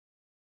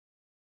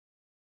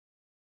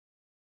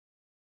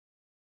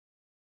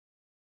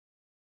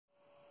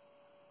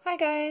Hi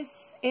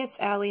guys, it's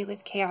Allie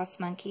with Chaos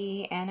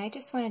Monkey, and I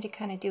just wanted to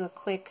kind of do a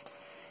quick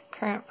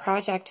current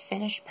project,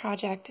 finished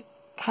project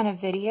kind of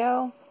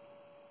video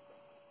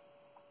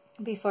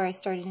before I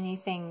started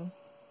anything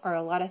or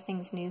a lot of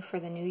things new for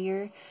the new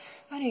year.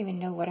 I don't even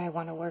know what I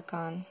want to work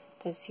on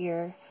this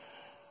year.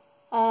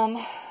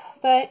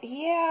 But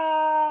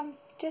yeah,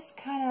 just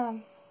kind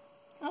of,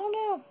 I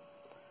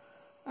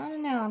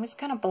don't know, I'm just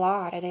kind of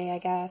blah today, I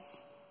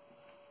guess.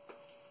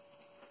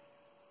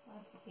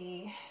 Let's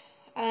see.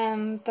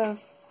 The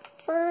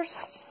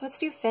first, let's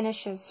do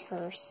finishes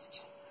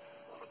first.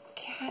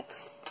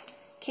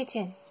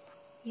 Kitten,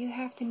 you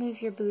have to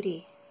move your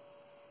booty,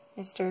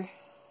 mister.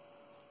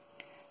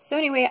 So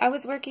anyway, I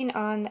was working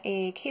on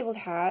a cabled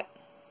hat.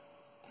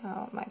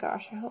 Oh my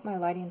gosh, I hope my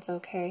lighting's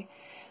okay.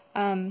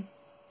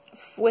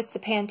 With the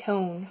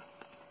Pantone.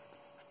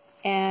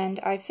 And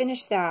I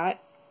finished that,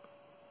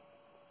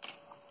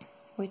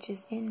 which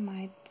is in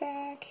my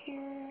bag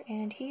here,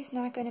 and he's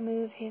not going to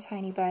move his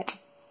hiney butt.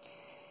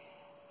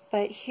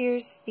 But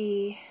here's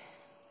the,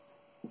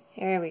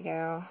 there we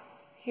go,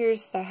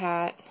 here's the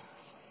hat,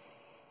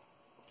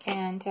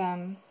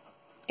 and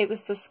it was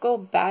the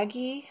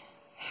Skalbagge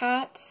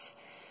hat.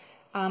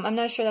 I'm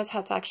not sure that's how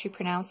it's actually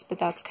pronounced, but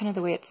that's kind of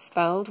the way it's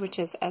spelled, which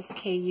is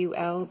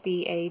Skulbagge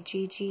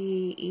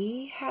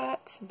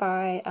hat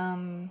by,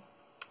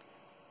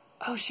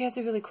 oh, she has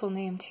a really cool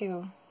name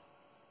too.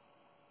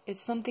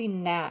 It's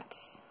something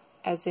Gnats,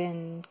 as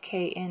in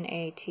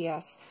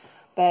K-N-A-T-S.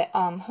 But,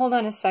 hold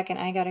on a second,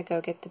 I gotta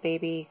go get the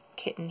baby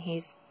kitten.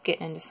 He's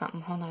getting into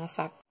something. Hold on a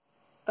sec.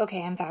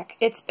 Okay, I'm back.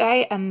 It's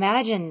by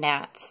Imagine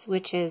Gnats,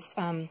 which is,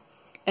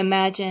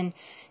 Imagine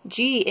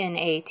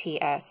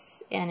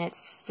G-N-A-T-S, and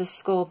it's the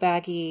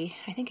Skalbagge.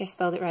 I think I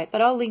spelled it right, but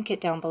I'll link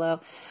it down below.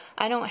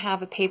 I don't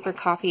have a paper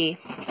copy.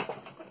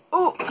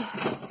 Oh,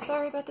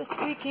 sorry about the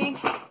squeaking.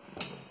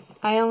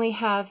 I only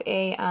have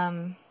a,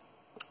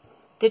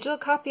 digital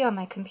copy on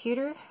my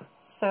computer,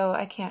 so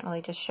I can't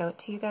really just show it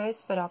to you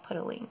guys, but I'll put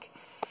a link.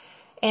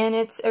 And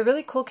it's a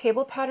really cool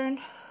cable pattern,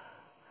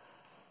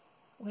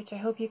 which I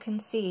hope you can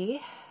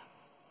see,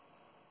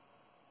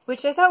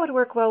 which I thought would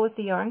work well with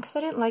the yarn, because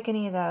I didn't like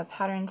any of the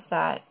patterns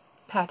that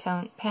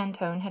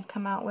Pantone had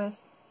come out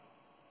with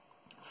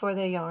for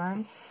the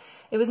yarn.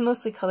 It was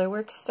mostly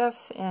colorwork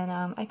stuff, and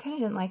I kind of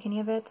didn't like any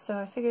of it, so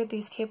I figured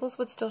these cables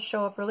would still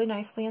show up really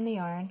nicely in the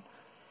yarn.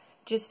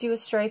 Just do a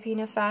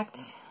striping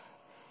effect.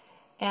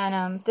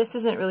 And this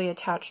isn't really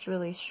attached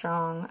really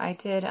strong. I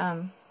did,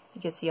 you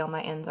can see all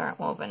my ends aren't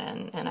woven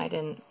in, and I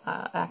didn't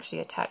actually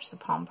attach the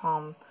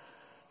pom-pom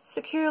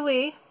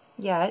securely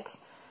yet.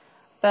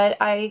 But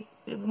I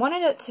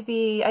wanted it to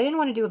be, I didn't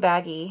want to do a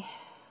baggie.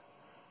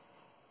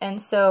 And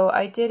so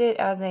I did it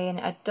as an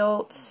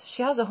adult.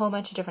 She has a whole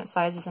bunch of different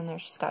sizes in there.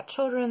 She's got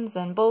children's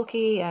and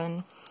bulky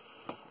and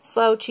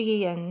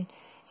slouchy, and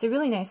it's a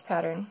really nice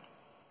pattern.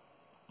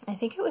 I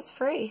think it was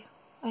free.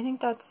 I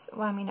think that's,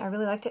 well, I mean, I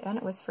really liked it, and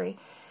it was free.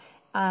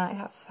 I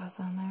got fuzz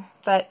on there.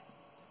 But,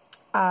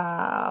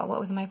 what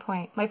was my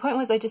point? My point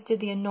was I just did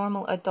the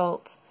normal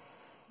adult,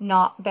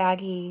 not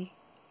baggy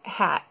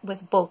hat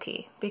with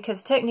bulky,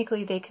 because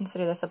technically they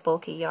consider this a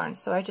bulky yarn,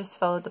 so I just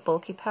followed the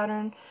bulky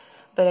pattern,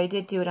 but I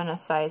did do it on a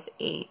size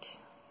 8,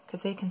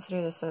 because they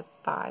consider this a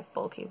 5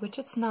 bulky, which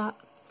it's not.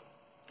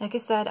 Like I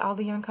said, all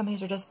the yarn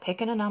companies are just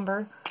picking a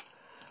number,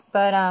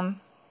 but,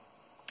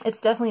 it's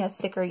definitely a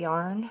thicker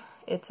yarn.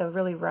 It's a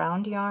really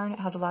round yarn. It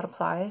has a lot of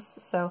plies,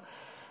 so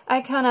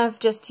I kind of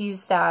just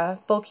used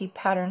that bulky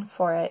pattern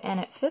for it, and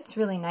it fits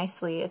really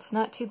nicely. It's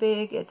not too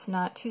big, it's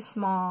not too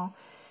small,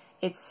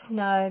 it's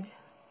snug,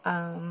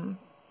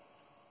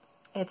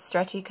 it's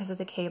stretchy because of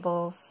the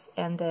cables,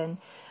 and then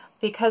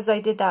because I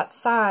did that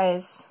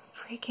size,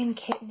 freaking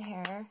kitten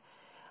hair,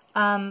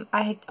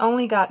 I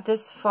only got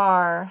this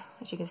far,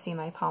 as you can see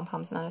my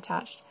pom-pom's not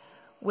attached,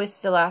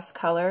 with the last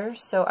color,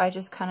 so I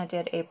just kind of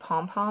did a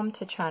pom-pom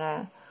to try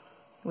to,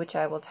 which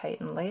I will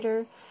tighten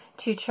later,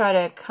 to try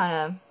to kind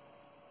of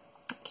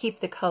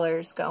keep the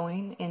colors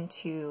going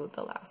into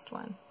the last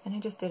one. And I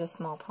just did a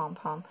small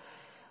pom-pom.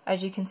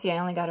 As you can see, I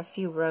only got a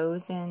few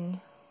rows in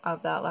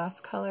of that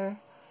last color,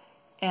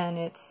 and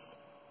it's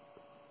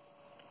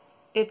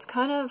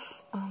kind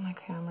of, oh, my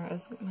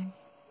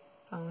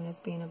phone is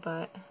being a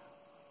butt.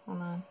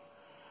 Hold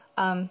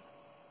on.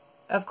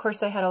 Of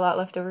course I had a lot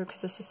left over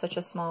because this is such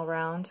a small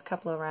round, a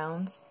couple of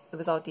rounds. It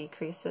was all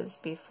decreases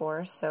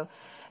before, so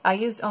I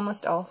used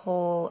almost a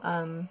whole,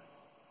 a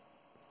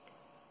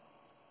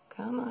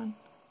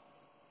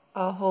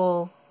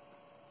whole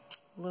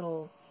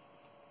little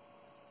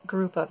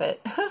group of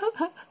it.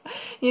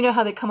 You know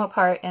how they come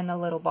apart in the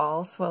little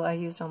balls? Well, I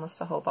used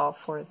almost a whole ball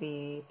for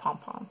the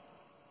pom-pom.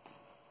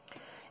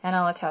 And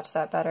I'll attach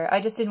that better. I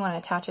just didn't want to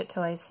attach it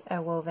till I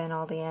wove in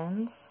all the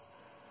ends.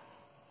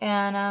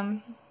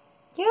 And,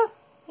 yeah.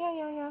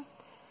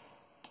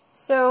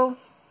 So,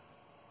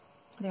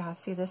 yeah,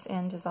 see, this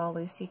end is all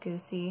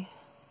loosey-goosey.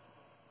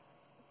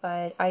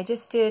 But I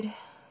just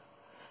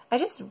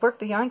worked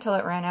the yarn till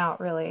it ran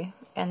out, really,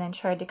 and then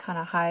tried to kind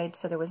of hide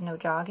so there was no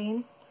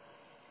jogging.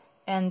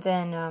 And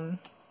then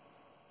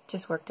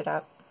just worked it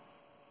up.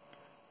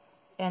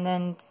 And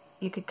then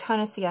you could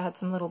kind of see I had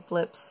some little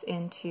blips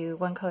into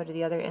one color to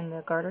the other in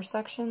the garter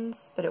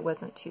sections, but it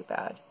wasn't too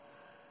bad.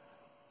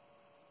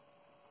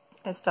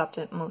 I stopped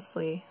it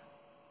mostly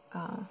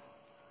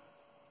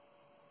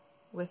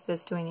with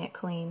this doing it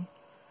clean.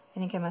 I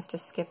think I must have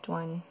skipped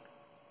one,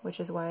 which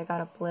is why I got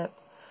a blip.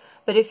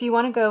 But if you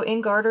want to go in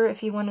garter,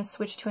 if you want to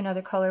switch to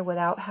another color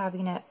without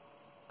having it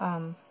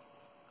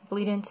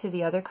bleed into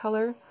the other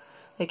color,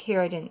 like here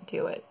I didn't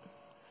do it.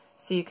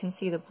 So you can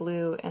see the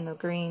blue and the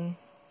green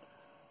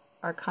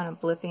are kind of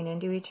blipping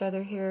into each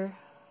other here,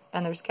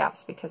 and there's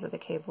gaps because of the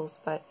cables,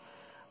 but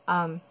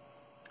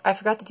I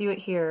forgot to do it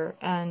here,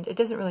 and it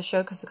doesn't really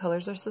show because the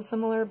colors are so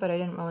similar, but I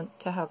didn't want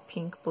to have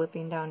pink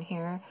blipping down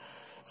here.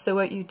 So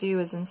what you do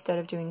is instead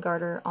of doing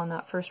garter on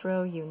that first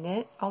row, you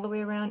knit all the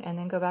way around and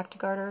then go back to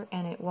garter,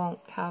 and it won't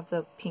have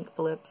the pink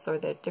blips or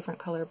the different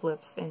color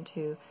blips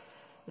into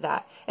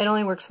that. It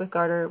only works with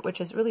garter,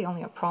 which is really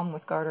only a problem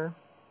with garter.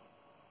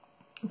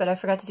 But I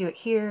forgot to do it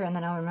here, and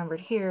then I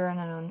remembered here, and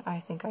then I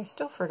think I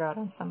still forgot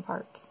on some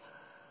parts.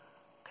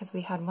 Because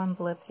we had one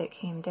blip that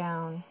came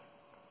down,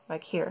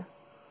 like here.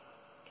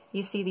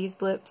 You see these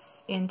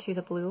blips into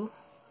the blue?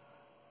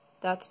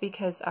 That's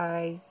because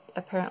I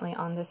apparently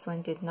on this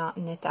one did not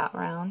knit that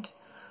round.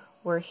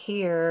 Where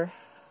here,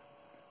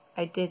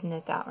 I did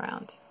knit that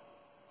round.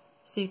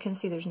 So you can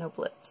see there's no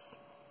blips.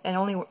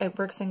 And it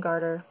works in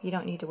garter. You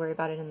don't need to worry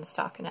about it in the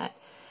stockinette.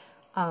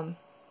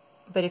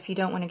 But if you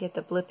don't want to get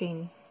the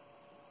blipping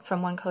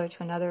from one color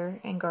to another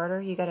in garter,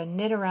 you got to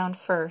knit around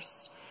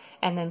first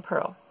and then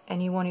purl,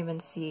 and you won't even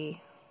see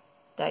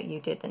that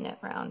you did the knit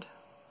round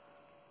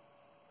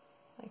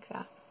like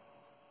that.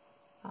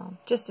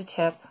 Just a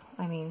tip.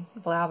 I mean,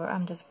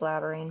 I'm just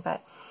blabbering,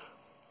 but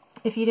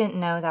if you didn't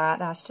know that,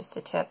 that's just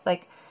a tip.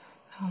 Like,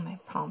 oh, my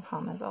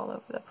pom-pom is all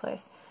over the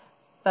place.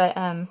 But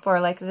for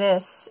like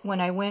this, when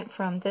I went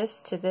from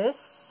this to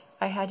this,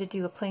 I had to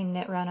do a plain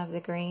knit round of the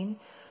green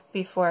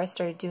before I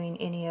started doing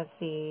any of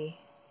the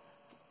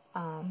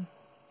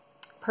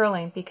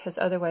purling, because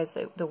otherwise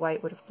the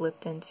white would have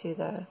blipped into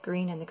the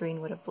green and the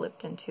green would have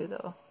blipped into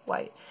the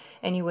white,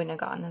 and you wouldn't have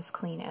gotten this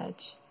clean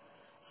edge.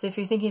 So if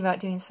you're thinking about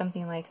doing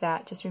something like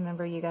that, just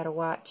remember you got to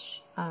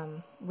watch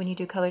when you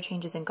do color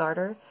changes in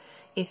garter,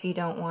 if you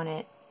don't want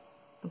it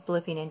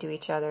blipping into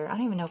each other. I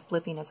don't even know if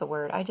blipping is a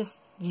word. I just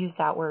use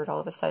that word all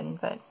of a sudden,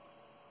 but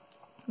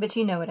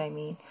you know what I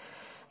mean.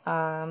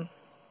 And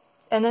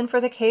then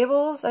for the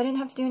cables, I didn't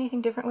have to do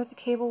anything different with the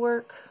cable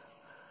work.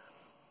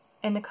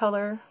 And the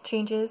color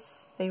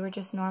changes, they were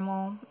just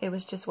normal. It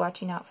was just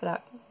watching out for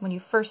that. When you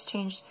first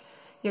change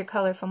your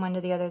color from one to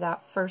the other,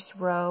 that first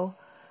row,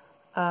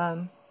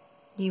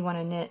 you want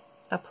to knit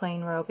a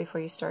plain row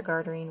before you start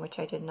gartering, which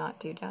I did not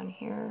do down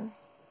here.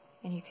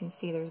 And you can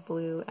see there's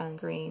blue and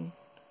green.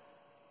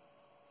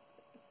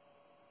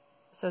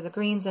 So the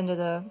green's into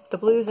the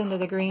blue's into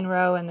the green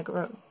row, and the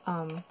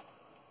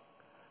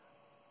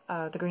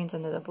green's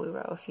into the blue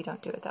row if you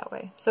don't do it that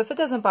way. So if it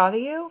doesn't bother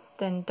you,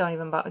 then don't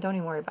even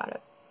worry about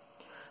it.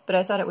 But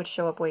I thought it would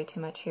show up way too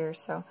much here,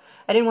 so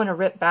I didn't want to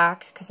rip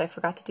back because I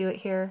forgot to do it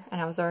here,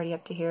 and I was already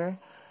up to here.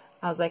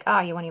 I was like,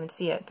 you won't even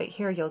see it, but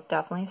here you'll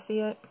definitely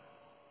see it.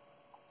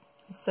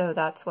 So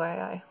that's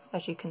why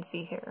as you can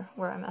see here,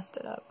 where I messed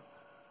it up.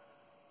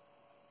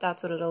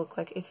 That's what it'll look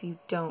like if you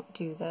don't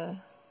do the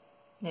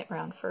knit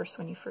round first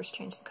when you first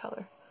change the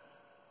color.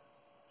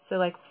 So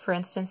like, for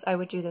instance, I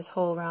would do this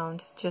whole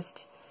round,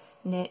 just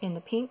knit in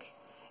the pink,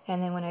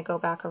 and then when I go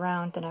back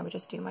around, then I would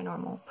just do my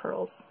normal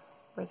purls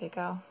where they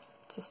go,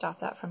 to stop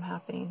that from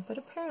happening. But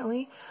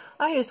apparently,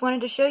 I just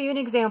wanted to show you an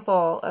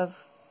example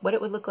of what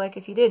it would look like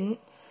if you didn't,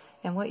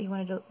 and what it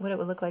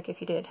would look like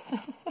if you did.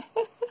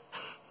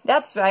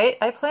 That's right,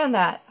 I planned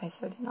that. I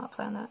so did not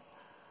plan that.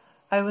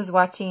 I was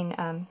watching,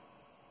 what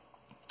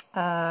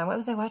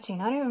was I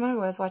watching? I don't even remember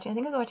what I was watching. I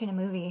think I was watching a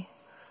movie.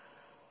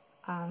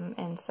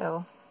 And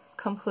so,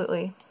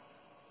 completely,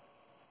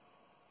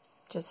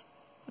 just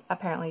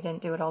apparently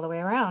didn't do it all the way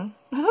around.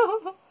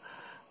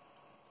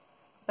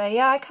 But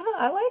yeah,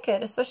 I like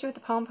it, especially with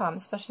the pom-pom,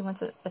 especially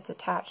once it's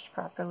attached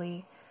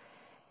properly.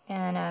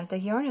 And the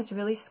yarn is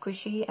really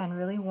squishy and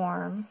really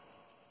warm.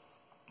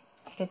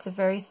 It's a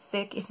very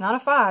thick, it's not a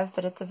 5,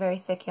 but it's a very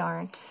thick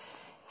yarn.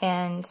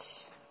 And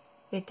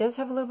it does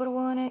have a little bit of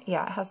wool in it.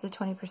 Yeah, it has the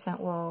 20%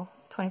 wool,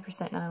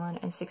 20% nylon,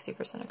 and 60%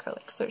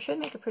 acrylic. So it should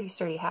make a pretty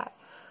sturdy hat.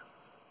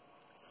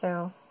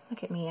 So,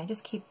 look at me, I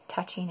just keep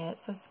touching it.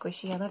 It's so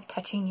squishy. I love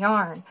touching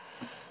yarn.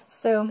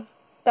 So,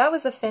 that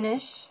was a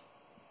finish.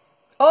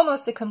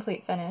 Almost a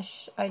complete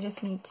finish. I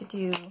just need to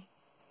do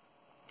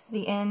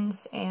the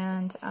ends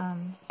and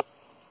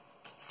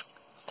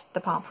the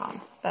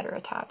pom-pom that are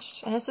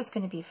attached. And it's just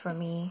going to be for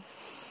me.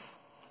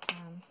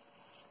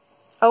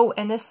 Oh,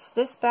 and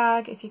this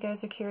bag, if you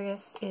guys are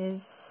curious,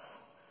 is...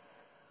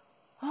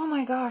 Oh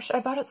my gosh, I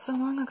bought it so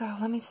long ago.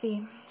 Let me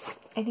see.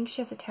 I think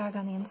she has a tag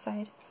on the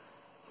inside.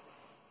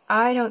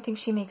 I don't think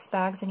she makes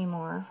bags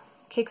anymore.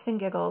 Kicks and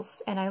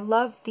Giggles. And I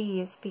love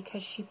these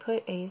because she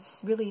put a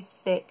really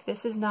thick...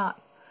 This is not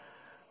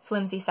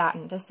flimsy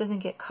satin. This doesn't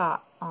get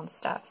caught on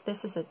stuff.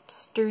 This is a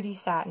sturdy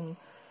satin.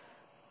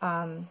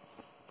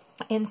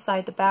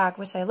 inside the bag,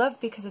 which I love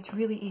because it's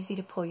really easy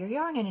to pull your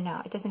yarn in and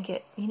out. It doesn't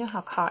get, you know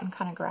how cotton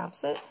kind of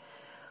grabs it?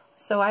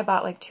 So I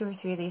bought like 2 or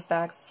 3 of these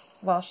bags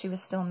while she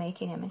was still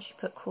making them, and she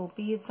put cool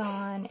beads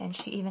on, and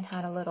she even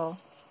had a little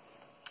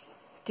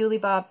dooley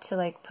bob to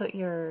like put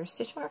your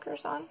stitch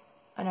markers on,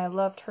 and I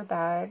loved her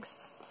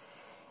bags.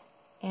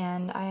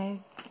 And I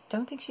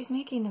don't think she's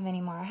making them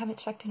anymore. I haven't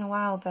checked in a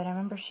while, but I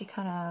remember she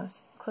kind of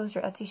closed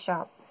her Etsy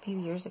shop a few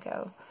years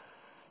ago.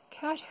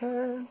 Cat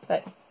her.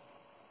 But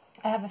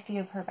I have a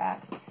few of her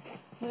bags.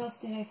 What else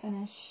did I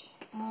finish?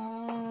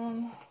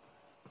 I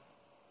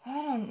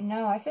don't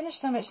know. I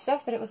finished so much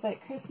stuff, but it was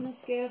like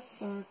Christmas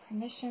gifts or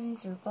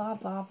commissions or blah,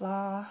 blah,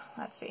 blah.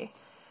 Let's see.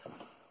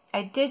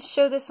 I did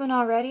show this one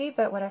already,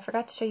 but what I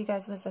forgot to show you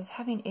guys was I was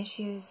having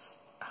issues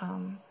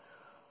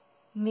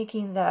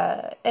making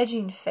the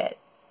edging fit.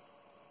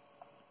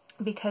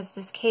 Because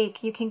this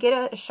cake, you can get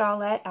a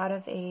shawlette out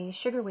of a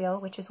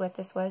Sugarwheel, which is what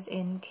this was,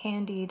 in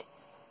Candied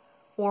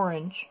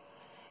orange.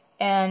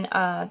 And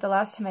the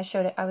last time I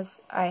showed it,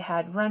 I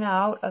had run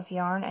out of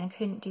yarn and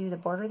couldn't do the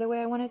border the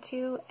way I wanted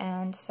to,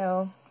 and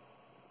so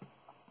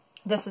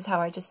this is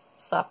how I just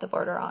slapped the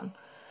border on.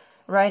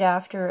 Right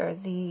after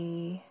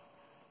I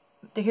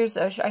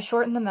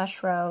shortened the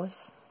mesh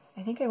rows.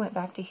 I think I went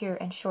back to here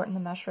and shortened the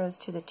mesh rows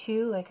to the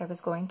 2 like I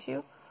was going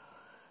to.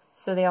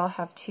 So they all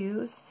have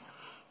 2s.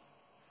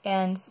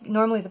 And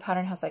normally the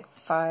pattern has like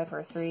 5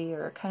 or 3,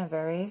 or it kind of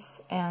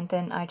varies. And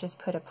then I just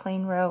put a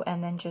plain row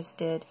and then just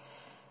did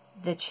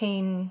the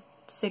chain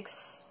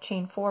 6,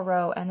 chain 4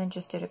 row, and then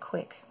just did a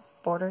quick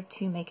border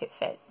to make it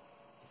fit.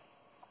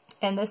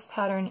 And this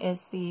pattern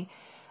is the,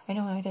 I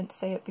know I didn't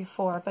say it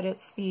before, but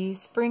it's the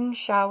Spring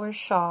Shower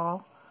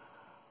Shawl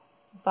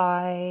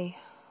by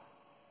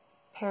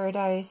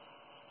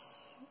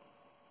Paradise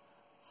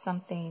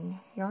something,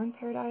 Yarn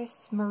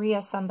Paradise,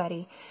 Maria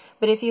somebody.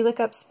 But if you look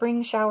up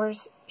Spring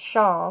Showers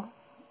Shawl,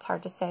 it's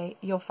hard to say,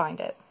 you'll find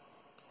it.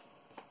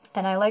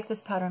 And I like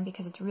this pattern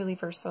because it's really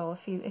versatile.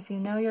 If you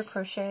know your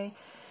crochet,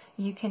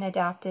 you can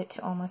adapt it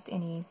to almost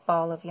any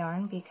ball of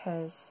yarn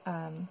because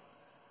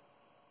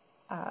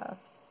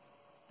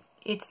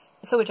it's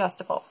so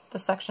adjustable. The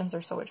sections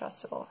are so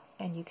adjustable,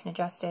 and you can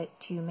adjust it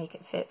to make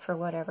it fit for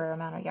whatever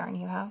amount of yarn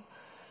you have.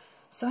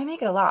 So I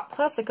make it a lot.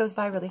 Plus, it goes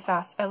by really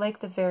fast. I like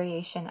the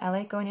variation. I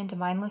like going into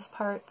mindless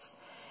parts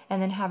and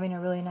then having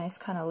a really nice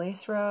kind of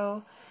lace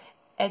row.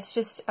 It's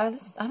just, I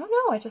don't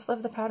know, I just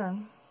love the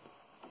pattern.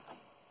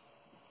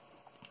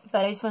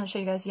 But I just want to show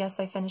you guys,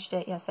 yes, I finished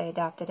it, yes, I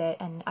adapted it,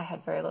 and I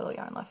had very little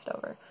yarn left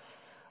over.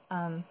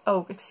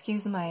 Oh,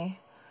 excuse my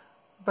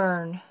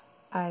burn.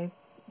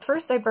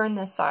 First I burned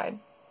this side,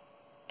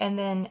 and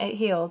then it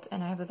healed,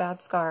 and I have a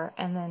bad scar,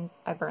 and then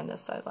I burned this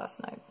side last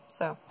night.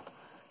 So,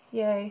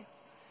 yay.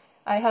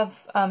 I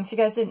have, if you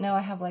guys didn't know,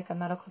 I have like a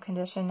medical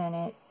condition,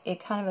 and it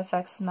kind of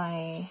affects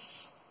my,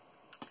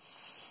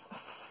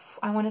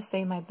 I want to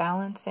say my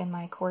balance and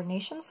my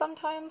coordination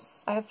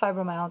sometimes. I have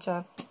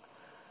fibromyalgia.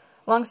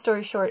 Long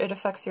story short, it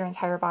affects your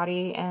entire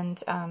body,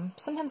 and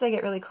sometimes I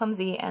get really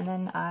clumsy, and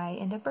then I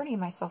end up burning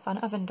myself on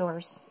oven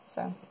doors.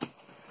 So,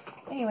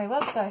 anyway,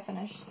 what else did I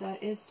finish?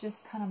 That is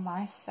just kind of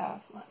my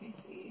stuff. Let me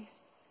see.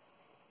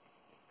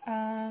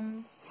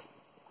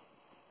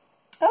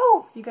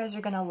 Oh, you guys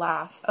are gonna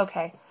laugh.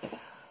 Okay,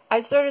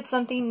 I started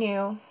something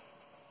new.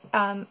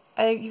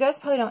 You guys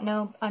probably don't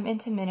know, I'm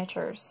into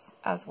miniatures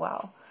as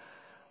well.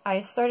 I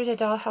started a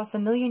dollhouse a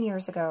million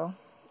years ago,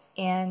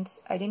 and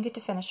I didn't get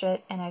to finish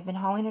it, and I've been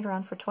hauling it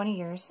around for 20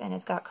 years, and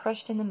it got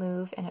crushed in the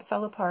move, and it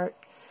fell apart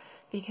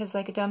because,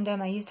 like a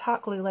dum-dum, I used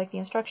hot glue like the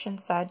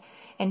instructions said,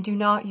 and do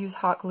not use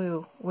hot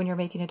glue when you're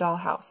making a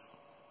dollhouse.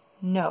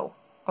 No.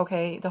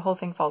 Okay? The whole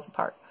thing falls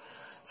apart.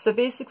 So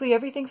basically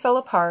everything fell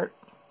apart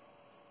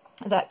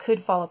that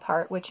could fall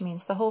apart, which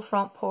means the whole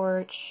front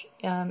porch,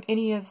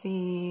 any of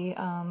the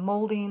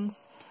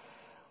moldings,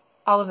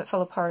 all of it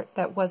fell apart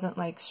that wasn't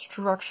like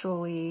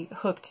structurally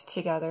hooked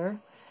together.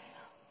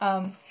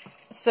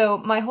 So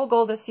my whole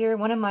goal this year,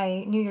 one of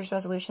my New Year's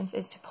resolutions,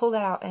 is to pull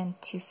that out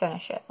and to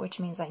finish it, which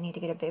means I need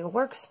to get a big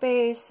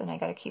workspace, and I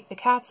got to keep the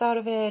cats out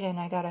of it, and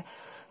I got to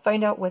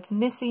find out what's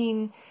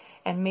missing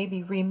and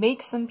maybe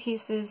remake some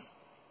pieces.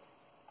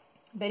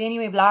 But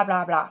anyway, blah,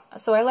 blah, blah.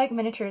 So I like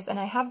miniatures, and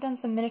I have done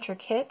some miniature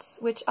kits,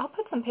 which I'll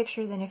put some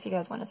pictures in if you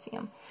guys want to see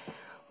them.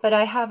 But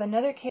I have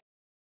another kit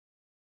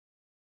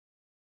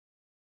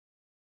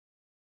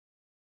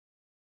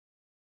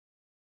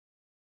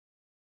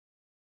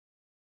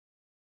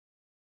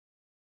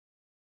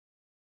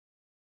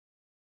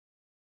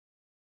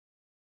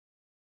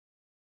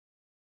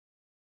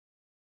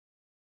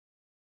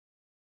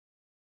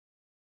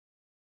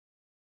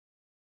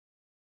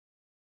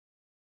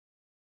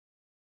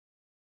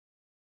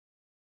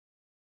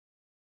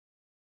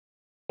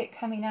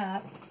coming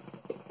up,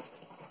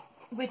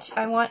 which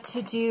I want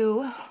to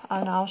do,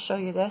 and I'll show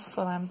you this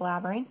while I'm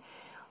blabbering.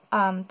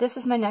 This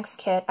is my next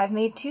kit. I've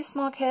made 2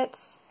 small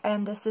kits,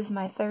 and this is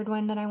my 3rd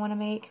one that I want to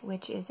make,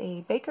 which is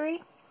a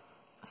bakery.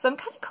 So I'm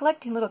kind of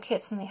collecting little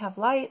kits, and they have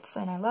lights,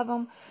 and I love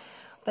them.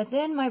 But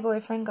then my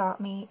boyfriend got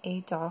me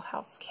a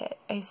dollhouse kit,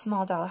 a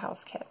small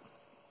dollhouse kit.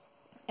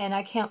 and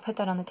I can't put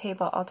that on the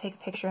table. I'll take a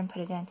picture and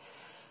put it in.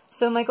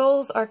 So my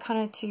goals are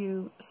kind of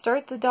to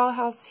start the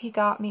dollhouse he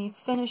got me,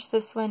 finish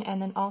this one,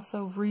 and then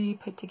also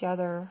re-put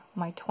together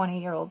my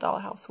 20-year-old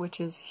dollhouse, which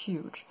is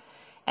huge,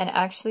 and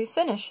actually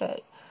finish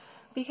it.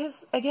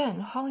 Because, again,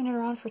 hauling it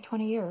around for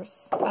 20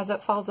 years as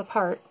it falls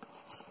apart,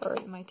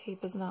 sorry, my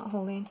tape is not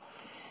holding,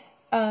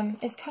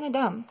 is kind of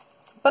dumb.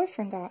 But my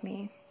boyfriend got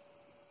me.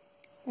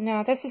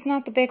 Now, this is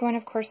not the big one,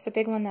 of course. The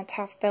big one that's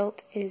half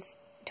built is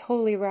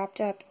totally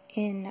wrapped up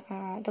in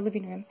the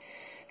living room.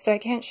 So I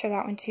can't show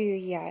that one to you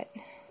yet.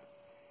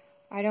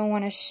 I don't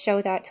want to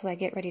show that till I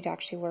get ready to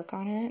actually work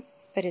on it,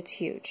 but it's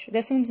huge.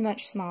 This one's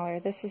much smaller.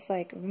 This is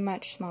like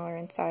much smaller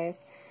in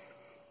size.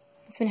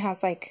 This one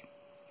has like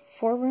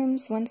 4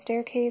 rooms, 1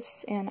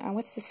 staircase, and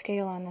what's the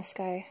scale on this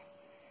guy?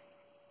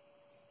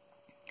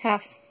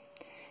 Half.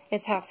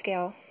 It's half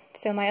scale.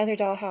 So my other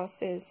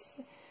dollhouse is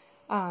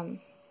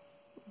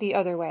the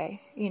other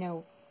way. You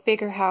know,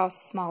 bigger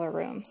house, smaller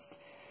rooms.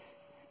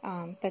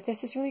 But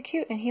this is really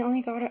cute, and he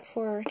only got it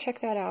for, check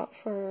that out,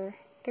 for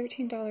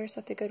 $13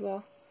 at the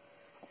Goodwill.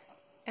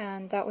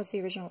 And that was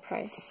the original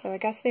price. So I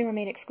guess they were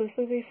made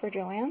exclusively for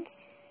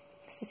Joann's.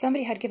 So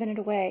somebody had given it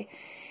away,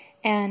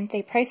 and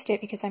they priced it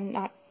because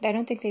I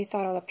don't think they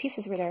thought all the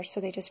pieces were there, so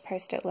they just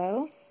priced it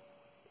low.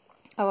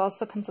 Oh, it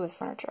also comes with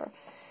furniture.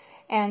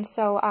 And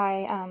so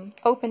I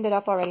opened it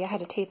up already. I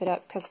had to tape it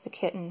up because the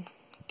kitten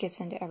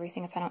gets into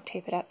everything if I don't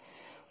tape it up.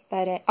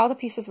 But all the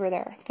pieces were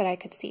there that I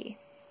could see.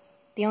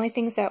 The only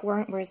things that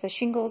weren't was the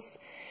shingles,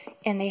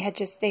 and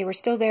they were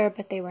still there,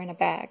 but they were in a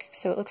bag.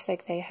 So it looks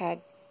like they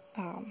had,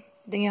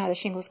 you know how the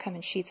shingles come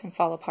in sheets and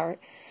fall apart.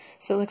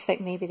 So it looks like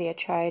maybe they had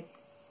tried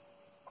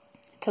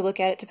to look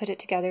at it to put it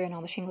together, and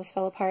all the shingles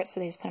fell apart, so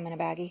they just put them in a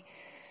baggie.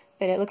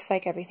 But it looks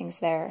like everything's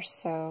there,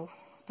 so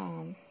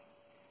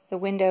the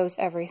windows,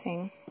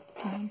 everything.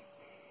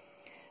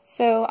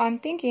 So I'm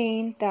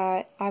thinking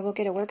that I will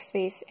get a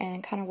workspace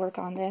and kind of work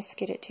on this,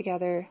 get it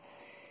together,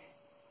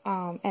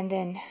 and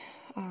then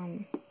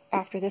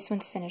after this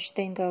one's finished,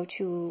 then go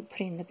to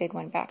putting the big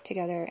one back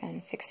together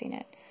and fixing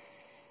it.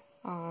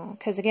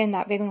 Because again,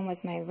 that big one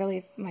was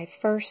my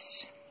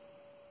first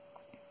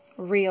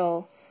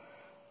real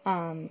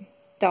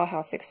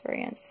dollhouse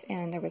experience,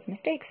 and there was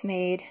mistakes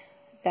made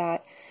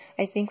that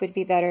I think would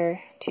be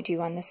better to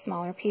do on this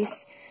smaller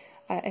piece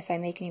if I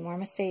make any more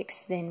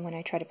mistakes than when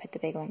I try to put the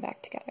big one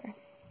back together.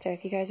 So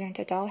if you guys are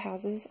into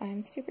dollhouses,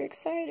 I'm super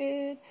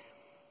excited.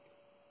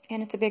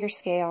 And it's a bigger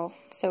scale,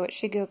 so it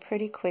should go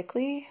pretty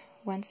quickly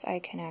once I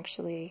can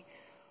actually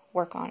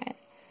work on it.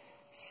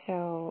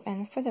 So,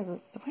 and for the,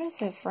 what is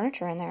the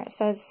furniture in there? It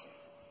says,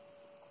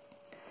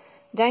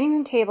 dining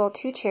room table,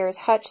 2 chairs,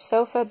 hutch,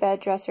 sofa, bed,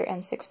 dresser,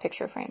 and 6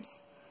 picture frames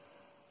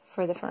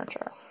for the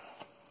furniture.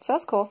 So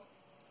that's cool.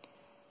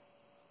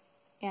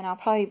 And I'll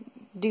probably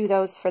do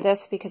those for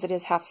this because it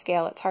is half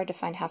scale. It's hard to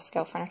find half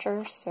scale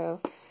furniture,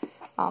 so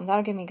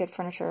that'll give me good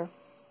furniture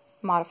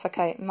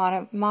modification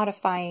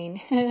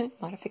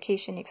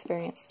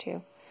experience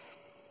too.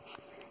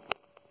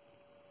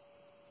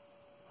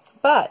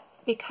 But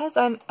because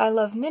I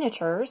love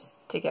miniatures,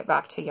 to get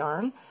back to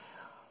yarn,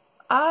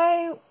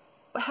 I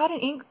had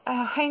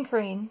a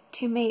hankering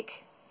to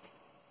make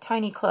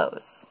tiny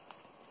clothes.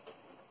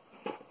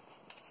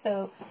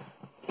 So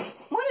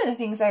one of the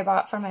things I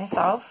bought for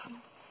myself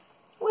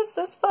was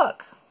this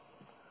book,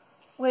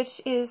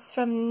 which is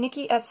from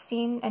Nicky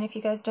Epstien, and if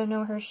you guys don't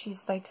know her,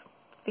 she's like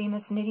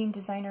famous knitting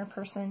designer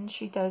person.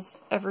 She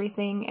does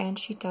everything, and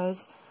she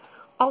does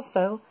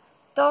also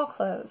doll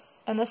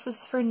clothes, and this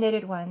is for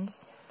knitted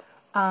ones.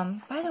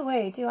 By the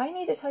way, do I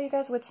need to tell you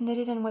guys what's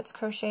knitted and what's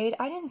crocheted?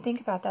 I didn't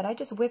think about that. I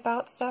just whip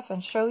out stuff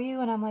and show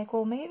you, and I'm like,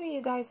 well, maybe you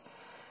guys,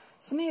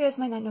 some of you guys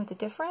might not know the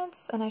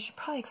difference, and I should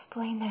probably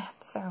explain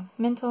that. So,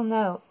 mental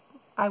note,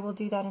 I will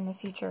do that in the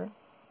future.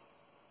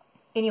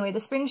 Anyway, the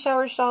spring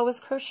shower shawl was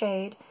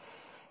crocheted.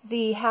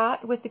 The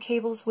hat with the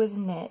cables was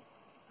knit.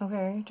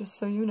 Okay, just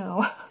so you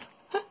know.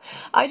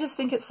 I just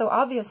think it's so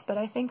obvious, but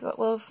I think,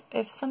 well,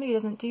 if somebody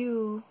doesn't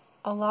do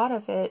a lot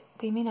of it,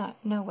 they may not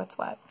know what's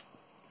what.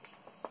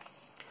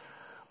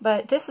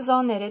 But this is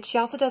all knitted. She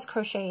also does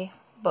crochet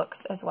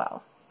books as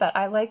well. But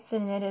I like the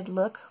knitted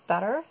look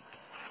better.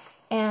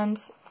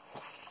 And,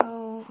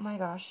 oh my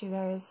gosh, you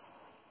guys.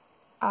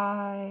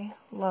 I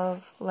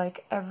love,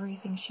 like,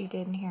 everything she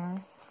did in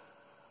here.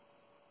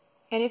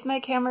 And if my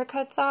camera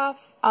cuts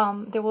off,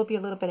 there will be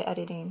a little bit of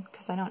editing,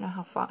 because I don't know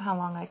how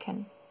long I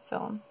can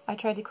film. I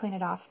tried to clean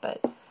it off,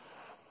 but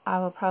I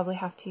will probably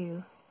have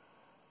to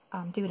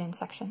do it in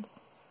sections.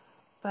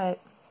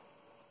 But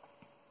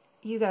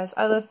you guys,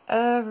 I love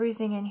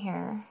everything in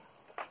here,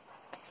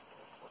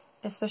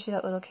 especially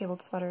that little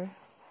cabled sweater.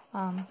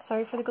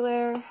 Sorry for the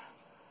glare.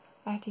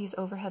 I have to use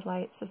overhead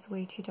lights. It's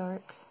way too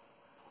dark.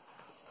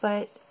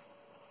 But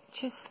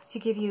just to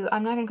give you,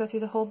 I'm not going to go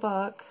through the whole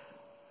book,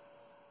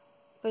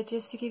 but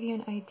just to give you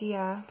an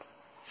idea,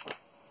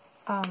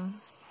 I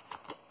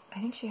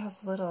think she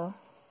has little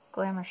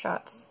glamour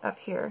shots up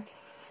here.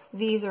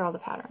 These are all the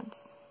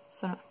patterns,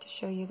 so I don't have to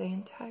show you the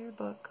entire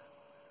book.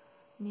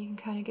 And you can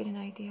kind of get an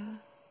idea.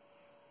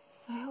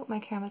 I hope my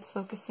camera's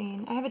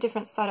focusing. I have a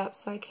different setup,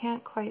 so I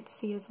can't quite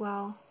see as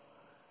well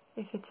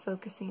if it's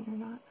focusing or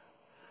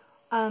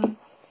not.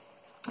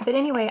 But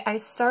anyway, I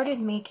started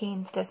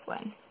making this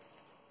one,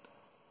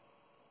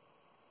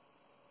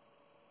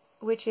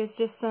 which is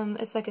just some,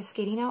 it's like a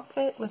skating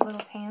outfit with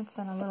little pants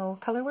and a little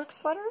colorwork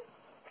sweater.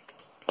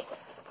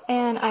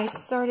 And I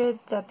started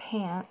the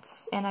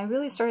pants, and I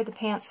really started the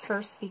pants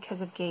first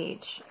because of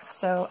gauge,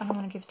 so I don't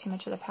want to give too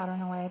much of the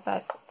pattern away,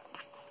 but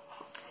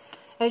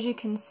as you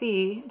can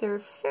see, they're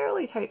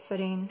fairly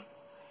tight-fitting,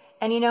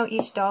 and you know,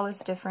 each doll is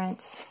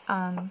different.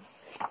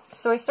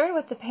 So I started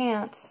with the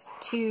pants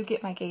to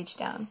get my gauge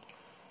down,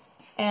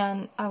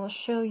 and I will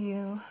show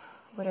you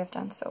what I've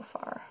done so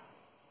far.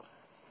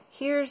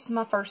 Here's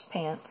my first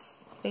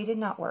pants. They did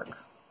not work.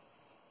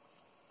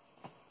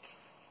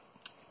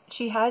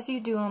 She has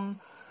you do them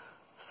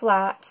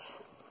flat.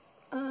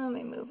 Let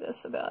me move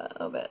this a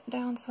little bit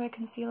down so I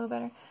can see a little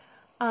better.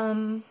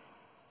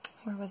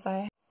 Where was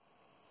I?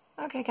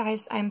 Okay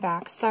guys, I'm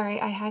back.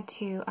 Sorry, I had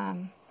to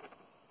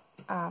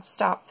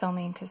stop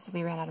filming because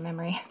we ran out of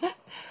memory.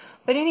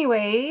 But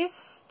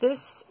anyways,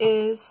 this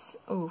is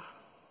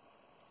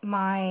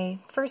my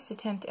first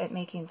attempt at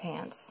making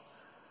pants.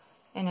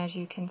 And as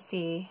you can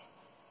see,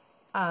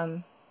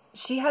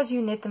 she has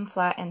you knit them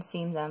flat and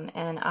seam them,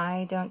 and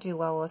I don't do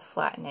well with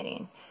flat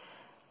knitting.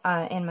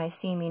 And my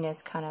seaming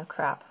is kind of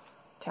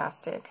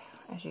crap-tastic,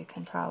 as you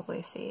can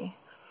probably see.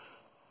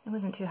 I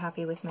wasn't too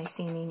happy with my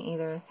seaming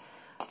either.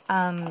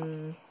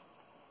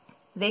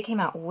 They came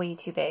out way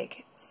too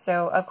big.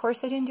 So, of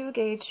course, I didn't do a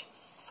gauge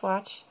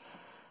swatch.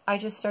 I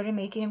just started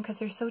making them because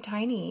they're so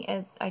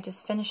tiny. I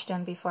just finished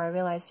them before I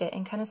realized it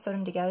and kind of sewed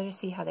them together to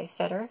see how they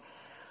fit her.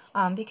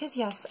 Because,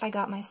 yes, I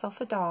got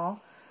myself a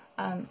doll.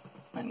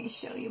 Let me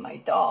show you my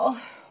doll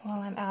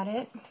while I'm at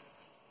it.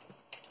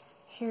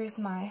 Here's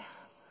my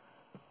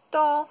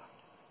doll.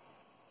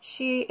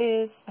 She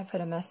is, I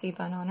put a messy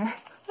bun on her.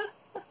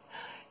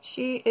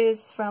 She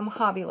is from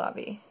Hobby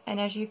Lobby, and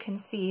as you can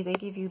see, they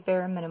give you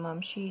bare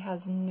minimum. She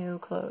has no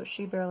clothes.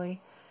 She barely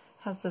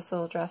has this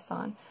little dress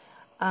on.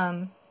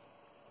 And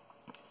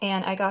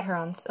I got her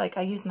on, like,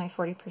 I used my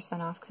 40%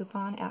 off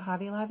coupon at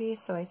Hobby Lobby,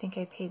 so I think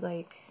I paid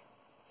like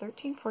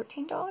 $13,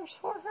 $14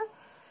 for her.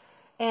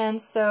 And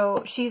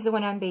so she's the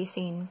one I'm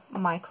basing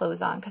my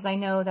clothes on, because I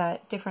know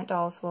that different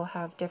dolls will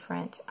have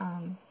different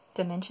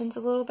dimensions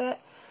a little bit.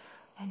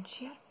 And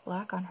she had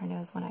black on her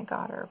nose when I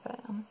got her, but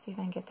I'm going to see if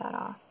I can get that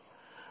off.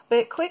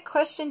 But quick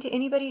question to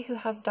anybody who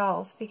has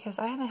dolls, because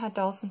I haven't had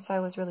dolls since I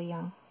was really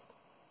young.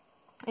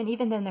 And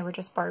even then they were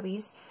just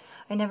Barbies.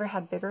 I never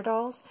had bigger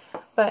dolls.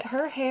 But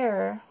her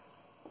hair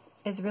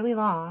is really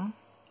long,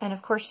 and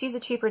of course she's a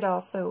cheaper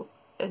doll, so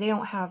they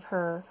don't have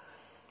her,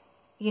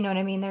 you know what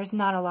I mean, there's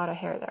not a lot of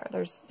hair there.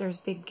 There's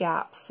big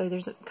gaps, so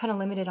there's kind of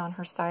limited on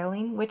her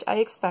styling, which I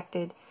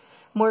expected.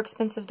 More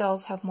expensive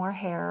dolls have more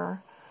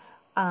hair,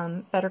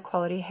 better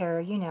quality hair,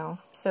 you know.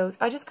 So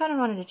I just kind of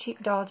wanted a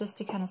cheap doll just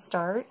to kind of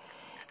start.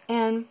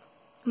 And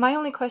my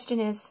only question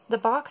is, the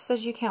box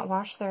says you can't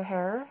wash their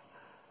hair,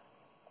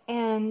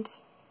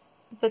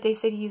 but they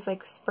say to use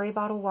like spray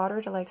bottle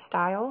water to like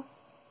style.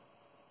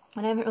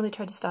 And I haven't really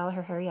tried to style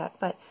her hair yet,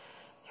 but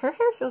her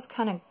hair feels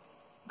kind of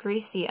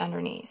greasy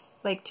underneath,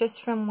 like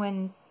just from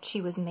when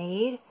she was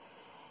made.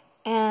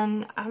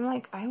 And I'm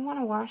like, I want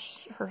to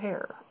wash her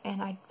hair,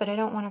 but I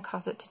don't want to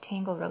cause it to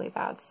tangle really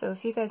bad. So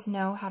if you guys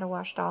know how to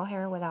wash doll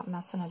hair without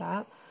messing it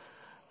up,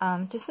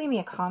 just leave me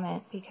a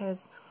comment,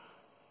 because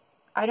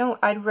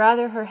I'd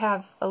rather her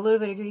have a little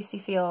bit of greasy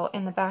feel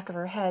in the back of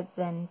her head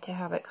than to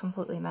have it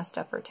completely messed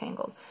up or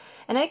tangled.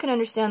 And I can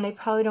understand they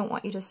probably don't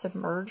want you to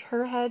submerge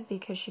her head,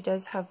 because she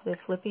does have the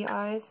flippy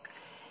eyes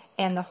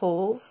and the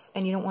holes,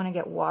 and you don't want to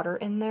get water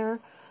in there.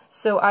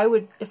 So I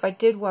would, if I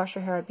did wash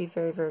her hair, I'd be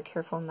very, very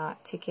careful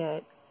not to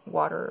get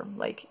water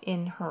like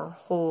in her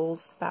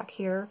holes back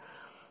here.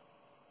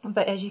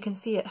 But as you can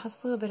see, it has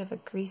a little bit of a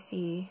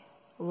greasy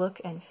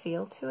look and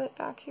feel to it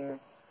back here.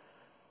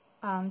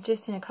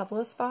 Just in a couple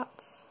of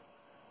spots,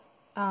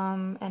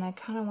 and I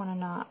kind of want to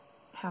not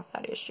have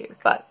that issue,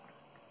 but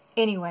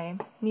anyway,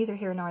 neither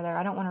here nor there.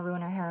 I don't want to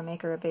ruin her hair and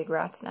make her a big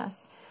rat's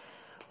nest.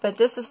 But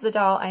this is the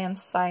doll I am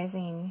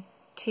sizing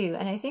to,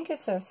 and I think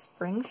it's a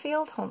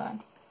Springfield. Hold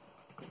on.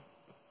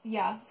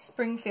 Yeah,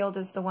 Springfield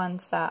is the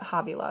ones that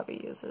Hobby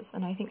Lobby uses,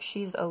 and I think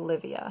she's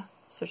Olivia,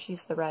 so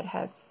she's the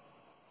redhead.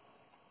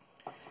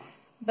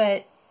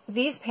 But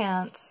these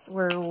pants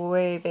were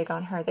way big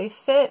on her. They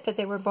fit, but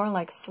they were more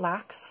like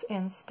slacks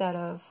instead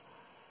of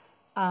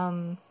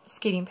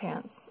skating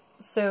pants.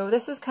 So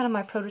this was kind of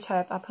my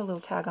prototype. I'll put a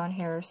little tag on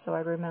here so I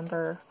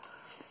remember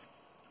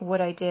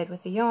what I did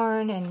with the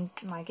yarn and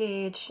my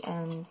gauge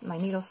and my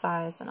needle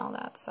size and all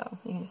that. So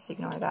you can just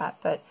ignore that.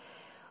 But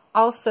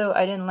also,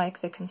 I didn't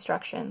like the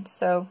construction.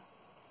 So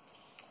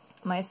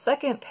my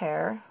second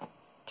pair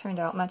turned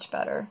out much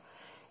better.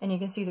 And you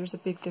can see there's a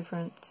big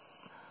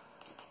difference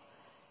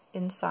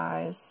in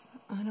size.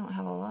 I don't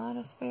have a lot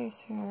of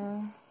space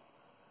here,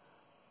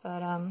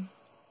 but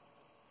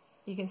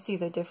you can see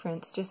the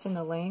difference just in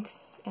the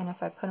length, and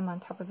if I put them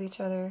on top of each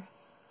other,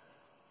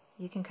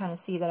 you can kind of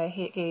see that I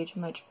hit gauge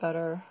much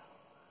better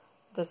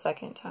the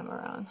second time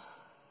around.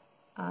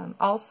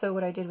 Also,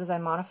 what I did was I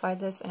modified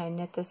this and I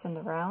knit this in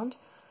the round.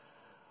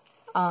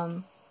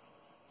 Oh,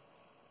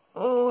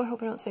 I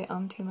hope I don't say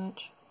too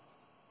much.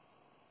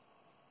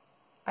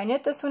 I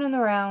knit this one in the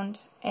round,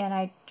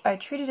 and I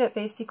treated it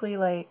basically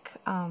like,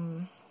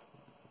 my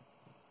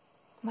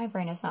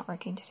brain is not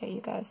working today, you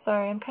guys.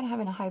 Sorry, I'm kind of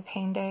having a high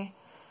pain day.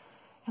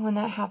 And when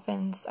that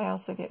happens, I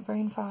also get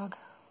brain fog.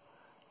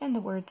 And the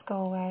words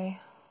go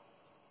away.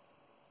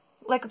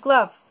 Like a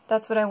glove.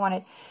 That's what I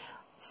wanted.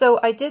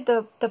 So I did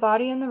the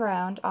body in the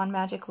round on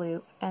magic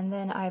loop, and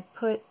then I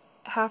put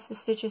half the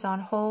stitches on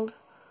hold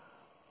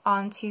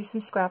onto some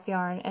scrap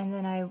yarn, and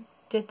then I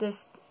did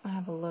this. I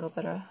have a little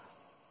bit of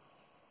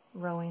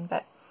rowing,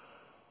 but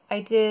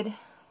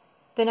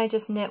then I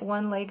just knit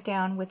one leg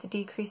down with the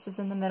decreases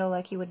in the middle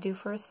like you would do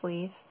for a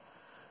sleeve.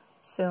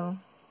 So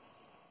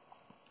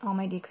all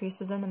my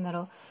decreases in the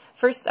middle.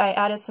 First I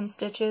added some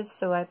stitches,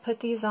 so I put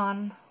these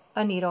on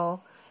a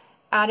needle,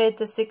 added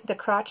the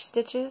crotch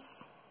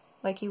stitches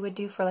like you would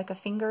do for like a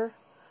finger,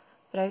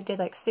 but I did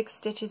like 6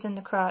 stitches in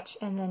the crotch,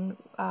 and then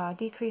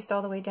decreased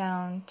all the way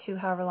down to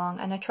however long,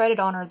 and I tried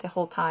it on her the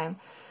whole time,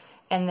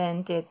 and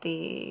then did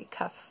the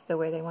cuff the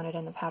way they wanted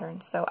in the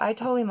pattern. So I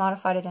totally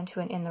modified it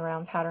into an in the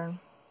round pattern,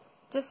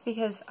 just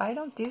because I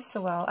don't do so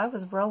well. I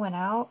was rowing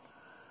out.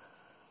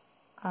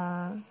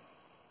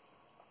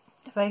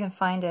 If I can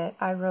find it,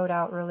 I rowed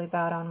out really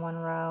bad on one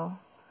row.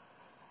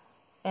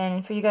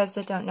 And for you guys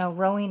that don't know,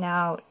 rowing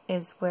out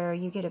is where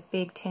you get a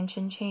big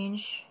tension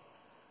change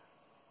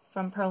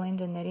from purling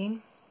to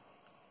knitting.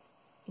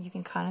 You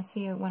can kind of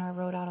see it when I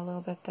rowed out a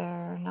little bit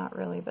there. Not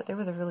really, but there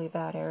was a really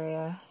bad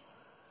area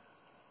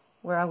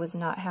where I was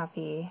not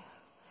happy.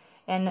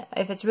 And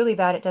if it's really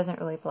bad, it doesn't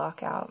really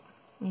block out.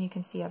 And you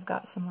can see I've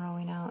got some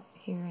rowing out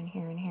here and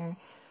here and here.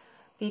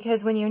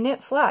 Because when you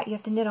knit flat, you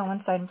have to knit on one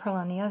side and purl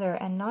on the other,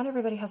 and not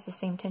everybody has the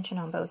same tension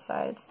on both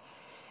sides.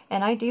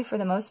 And I do for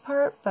the most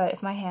part, but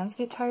if my hands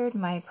get tired,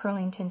 my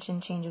purling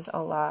tension changes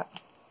a lot.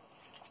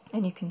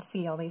 And you can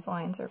see all these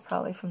lines are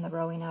probably from the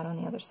rowing out on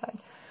the other side.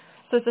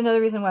 So it's another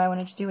reason why I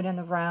wanted to do it in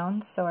the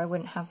round, so I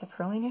wouldn't have the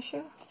purling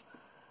issue.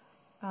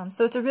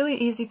 So it's a really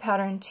easy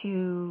pattern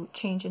to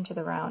change into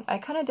the round. I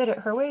kind of did it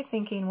her way,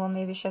 thinking, well,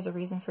 maybe she has a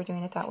reason for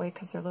doing it that way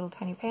because they're little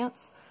tiny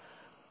pants.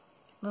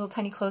 Little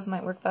tiny clothes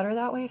might work better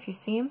that way if you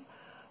seam.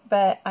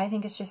 But I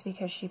think it's just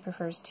because she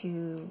prefers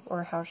to,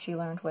 or how she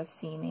learned was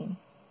seaming.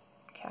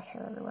 Cat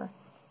hair everywhere.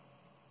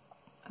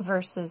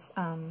 Versus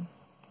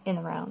in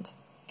the round.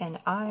 And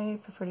I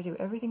prefer to do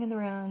everything in the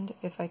round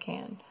if I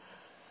can.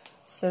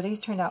 So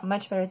these turned out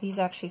much better. These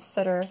actually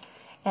fit her.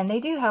 And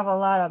they do have a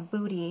lot of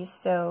booty,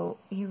 so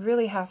you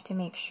really have to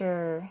make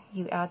sure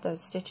you add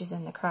those stitches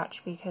in the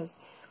crotch because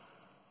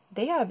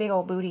they got a big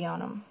old booty on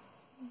them.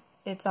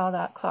 It's all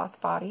that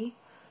cloth body.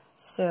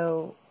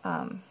 So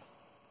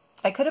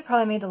I could have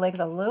probably made the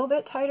legs a little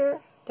bit tighter.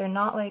 They're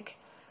not like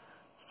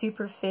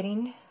super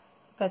fitting,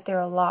 but they're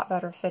a lot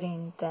better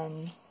fitting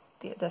than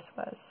this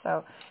was.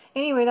 So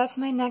anyway, that's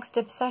my next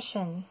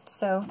obsession.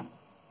 So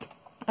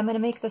I'm going to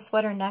make the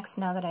sweater next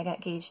now that I got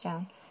gauge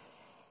down,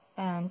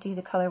 and do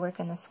the color work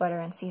in the sweater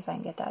and see if I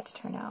can get that to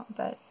turn out.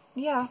 But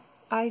yeah,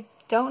 I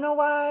don't know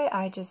why.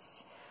 I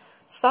just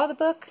saw the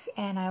book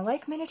and I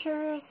like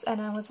miniatures, and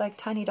I was like,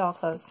 tiny doll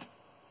clothes.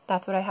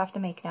 That's what I have to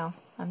make now.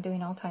 I'm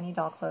doing all tiny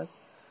doll clothes.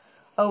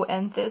 Oh,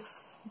 and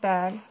this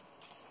bag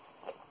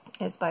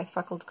is by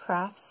Freckled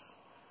Crafts.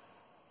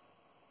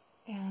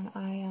 And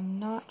I am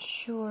not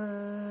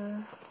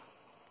sure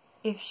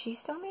if she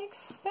still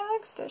makes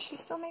bags. Does she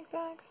still make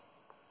bags?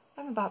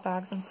 I haven't bought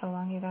bags in so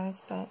long, you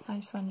guys, but I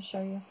just wanted to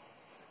show you.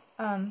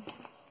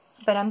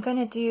 But I'm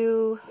going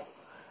to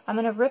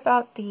rip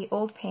out the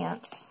old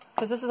pants,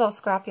 because this is all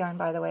scrap yarn,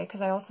 by the way, because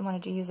I also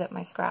wanted to use up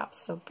my scraps,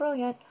 so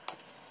brilliant.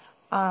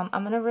 I'm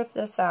going to rip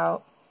this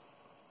out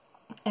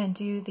and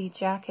do the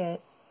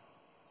jacket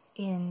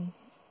in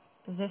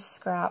this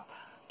scrap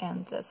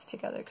and this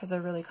together, because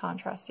they're really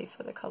contrasty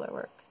for the color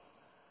work.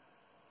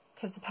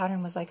 Because the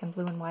pattern was like in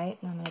blue and white,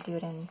 and I'm going to do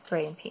it in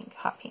gray and pink,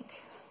 hot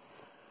pink,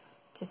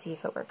 to see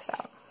if it works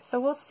out. So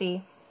we'll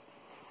see.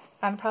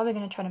 I'm probably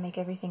going to try to make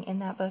everything in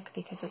that book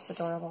because it's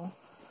adorable.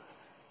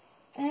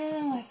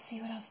 And let's see,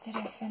 what else did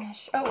I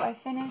finish? Oh, I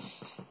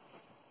finished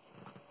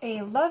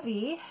a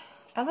lovey.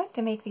 I like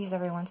to make these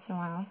every once in a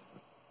while.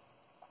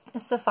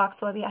 This is a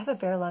fox lovey. I have a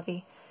bear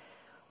lovey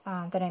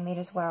that I made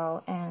as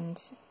well,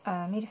 and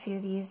I made a few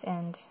of these,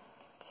 and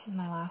this is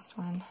my last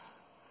one.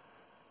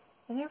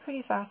 And they're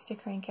pretty fast to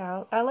crank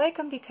out. I like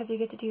them because you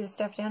get to do a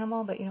stuffed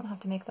animal, but you don't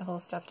have to make the whole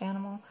stuffed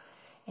animal,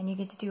 and you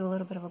get to do a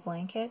little bit of a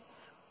blanket.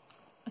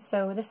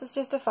 So this is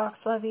just a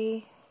fox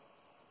lovey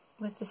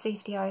with the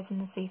safety eyes and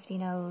the safety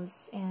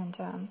nose,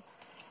 and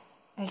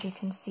as you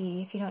can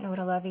see, if you don't know what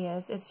a lovey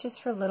is, it's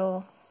just for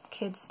little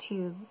kids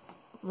to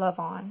love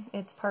on.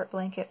 It's part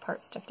blanket,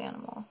 part stuffed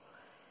animal.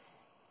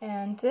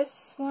 And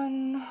this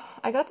one,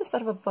 I got this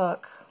out of a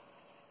book,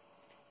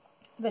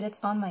 but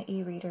it's on my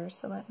e-reader,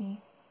 so let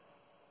me...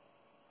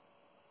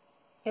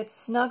 It's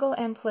Snuggle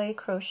and Play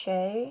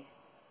Crochet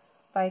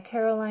by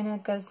Carolina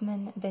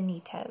Guzman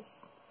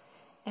Benitez.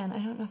 And I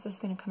don't know if this is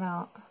going to come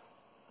out,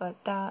 but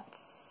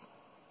that's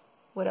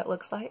what it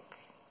looks like.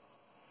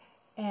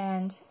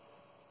 And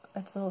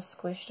it's a little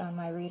squished on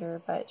my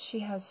reader, but she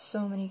has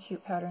so many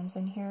cute patterns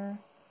in here.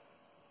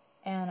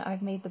 And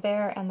I've made the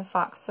bear and the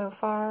fox so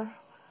far,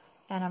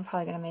 and I'm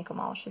probably going to make them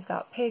all. She's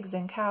got pigs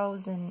and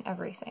cows and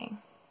everything.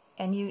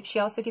 And she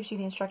also gives you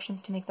the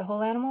instructions to make the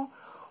whole animal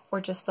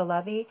or just the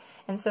levy.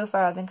 And so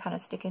far I've been kind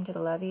of sticking to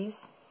the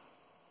levies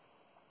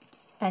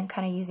and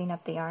kind of using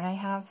up the yarn I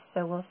have.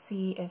 So we'll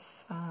see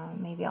if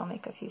maybe I'll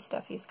make a few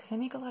stuffies, because I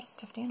make a lot of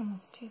stuffed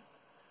animals too.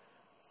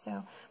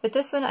 So, but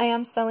this one I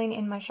am selling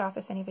in my shop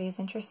if anybody's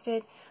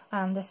interested.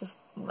 I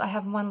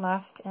have one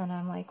left, and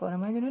I'm like, what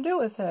am I going to do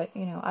with it?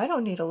 You know, I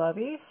don't need a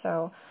levy,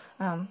 so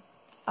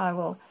I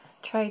will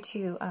try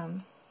to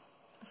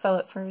sell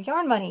it for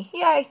yarn money.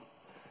 Yay!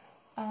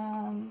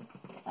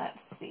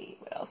 Let's see,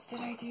 what else did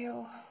I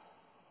do?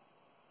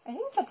 I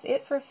think that's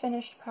it for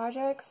finished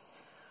projects.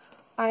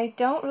 I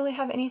don't really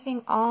have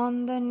anything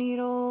on the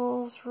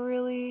needles,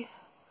 really.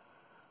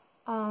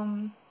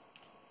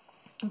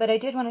 But I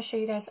did want to show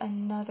you guys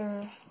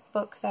another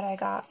book that I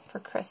got for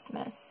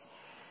Christmas.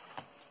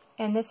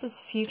 And this is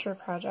Future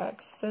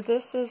Projects. So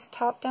this is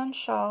Top Down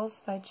Shawls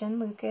by Jen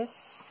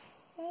Lucas.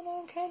 And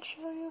I can't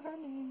show you her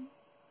name.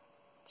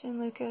 Jen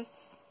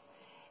Lucas.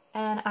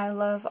 And I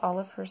love all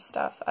of her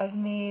stuff. I've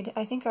made,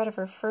 I think out of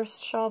her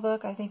first shawl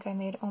book, I think I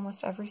made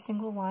almost every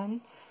single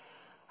one.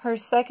 Her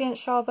second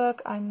shawl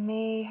book, I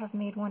may have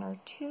made one or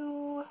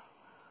two.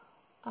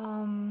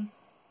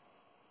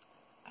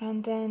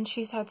 And then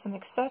she's had some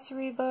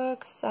accessory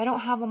books. I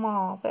don't have them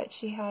all, but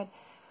she had,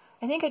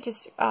 I think I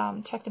just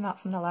checked them out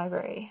from the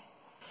library.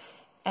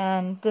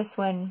 And this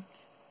one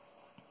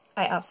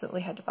I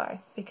absolutely had to buy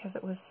because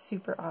it was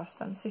super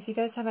awesome. So if you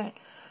guys haven't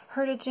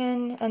heard of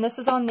Jen, and this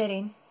is all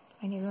knitting,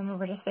 I need to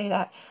remember to say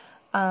that.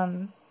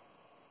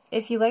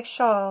 If you like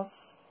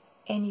shawls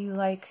and you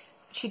like,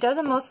 she does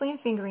them mostly in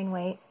fingering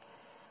weight,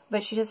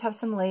 but she does have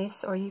some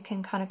lace, or you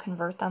can kind of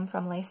convert them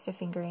from lace to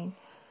fingering.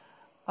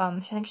 I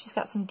think she's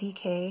got some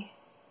DK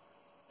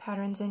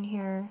patterns in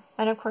here.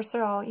 And of course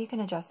they're all, you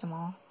can adjust them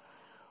all.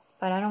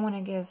 But I don't want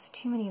to give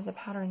too many of the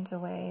patterns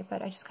away,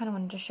 but I just kind of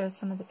wanted to show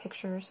some of the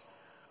pictures.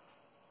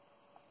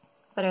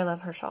 But I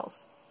love her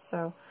shawls.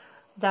 So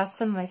that's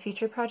some of my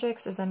future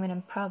projects, is I'm going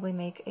to probably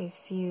make a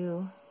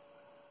few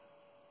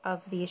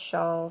of these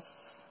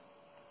shawls,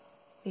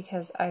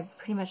 because I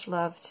pretty much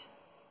loved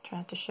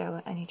trying to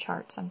show any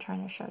charts. I'm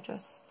trying to show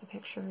just the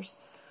pictures.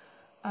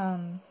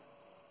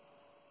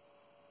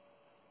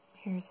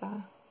 Here's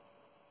a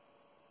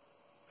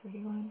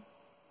pretty one.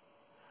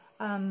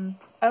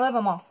 I love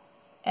them all.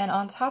 And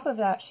on top of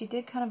that, she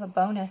did kind of a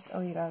bonus.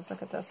 Oh, you guys,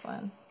 look at this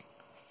one.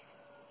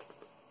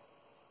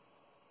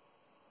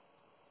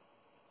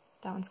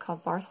 That one's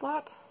called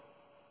Barthlot.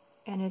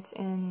 And it's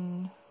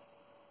in,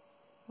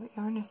 what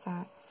yarn is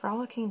that?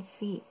 Frolicking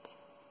Feet.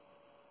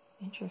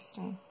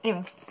 Interesting.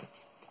 Anyway,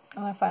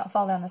 I'm going to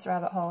fall down this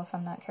rabbit hole if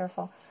I'm not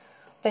careful.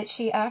 But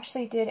she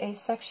actually did a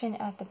section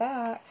at the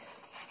back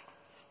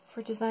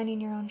for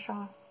designing your own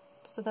shawl.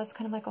 So that's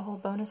kind of like a whole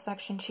bonus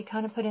section. She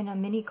kind of put in a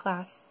mini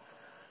class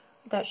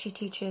that she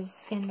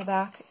teaches in the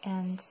back,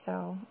 and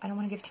so I don't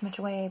want to give too much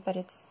away, but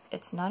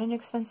it's not an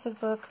expensive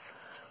book.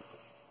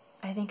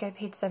 I think I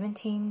paid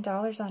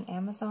 $17 on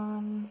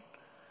Amazon.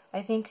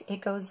 I think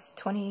it goes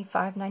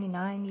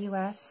 $25.99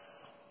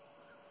 US.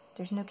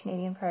 There's no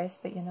Canadian price,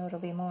 but you know it'll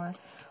be more.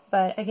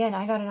 But again,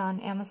 I got it on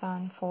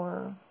Amazon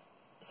for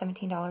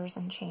 $17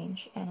 and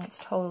change, and it's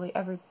totally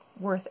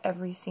worth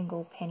every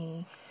single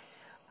penny.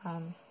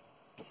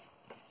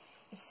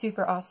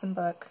 Super awesome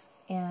book,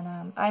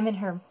 and I'm in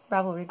her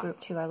Ravelry group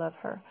too. I love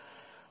her.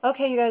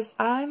 Okay, you guys,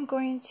 I'm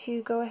going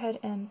to go ahead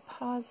and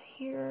pause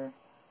here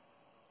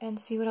and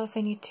see what else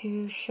I need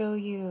to show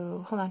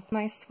you. Hold on.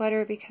 My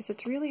sweater, because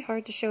it's really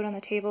hard to show it on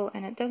the table,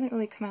 and it doesn't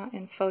really come out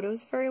in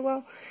photos very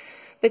well.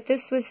 But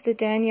this was the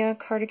Dania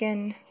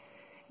cardigan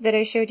that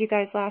I showed you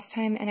guys last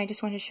time, and I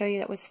just wanted to show you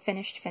that was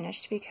finished,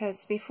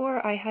 because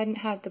before I hadn't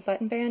had the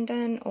button band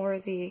done or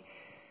the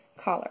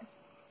collar.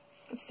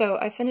 So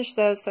I finished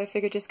those, so I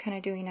figured just kind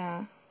of doing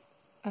a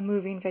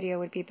moving video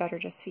would be better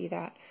to see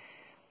that.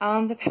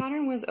 The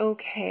pattern was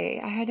okay.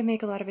 I had to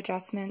make a lot of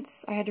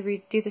adjustments. I had to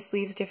redo the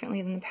sleeves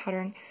differently than the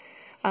pattern.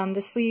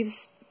 The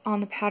sleeves on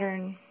the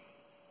pattern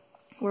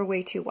were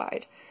way too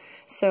wide.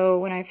 So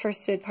when I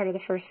first did part of the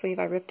first sleeve,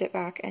 I ripped it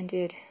back and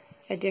did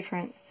a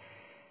different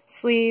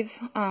sleeve.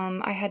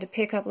 I had to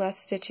pick up less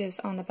stitches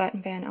on the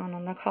button band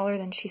on the collar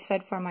than she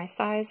said for my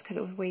size, because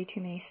it was way too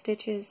many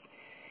stitches.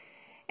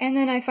 And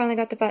then I finally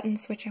got the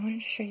buttons, which I wanted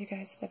to show you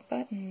guys the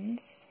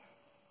buttons,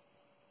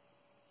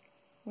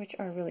 which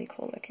are really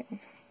cool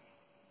looking.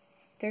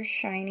 They're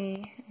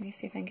shiny. Let me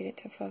see if I can get it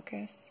to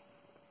focus.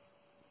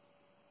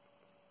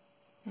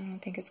 I don't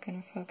think it's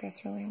going to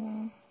focus really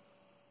well.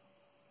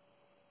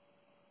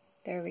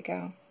 There we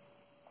go.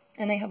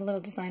 And they have a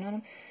little design on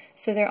them.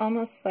 So they're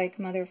almost like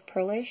mother of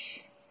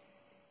pearlish.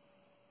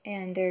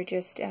 And they're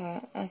just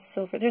a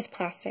silver, there's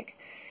plastic.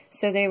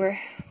 So they were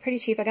pretty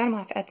cheap. I got them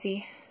off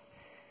Etsy.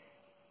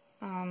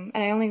 And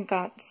I only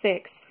got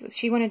 6.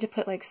 She wanted to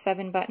put like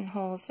 7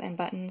 buttonholes and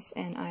buttons,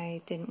 and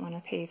I didn't want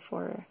to pay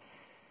for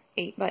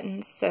 8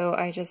 buttons, so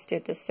I just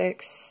did the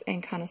 6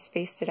 and kind of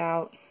spaced it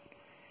out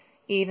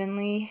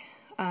evenly.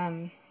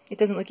 It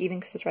doesn't look even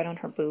because it's right on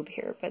her boob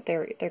here, but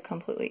they're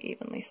completely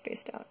evenly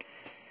spaced out.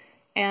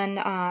 And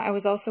I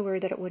was also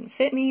worried that it wouldn't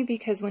fit me,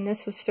 because when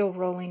this was still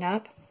rolling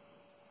up,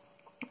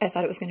 I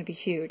thought it was going to be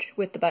huge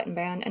with the button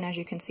band, and as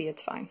you can see,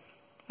 it's fine.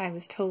 I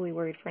was totally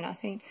worried for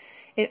nothing.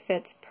 It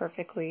fits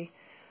perfectly.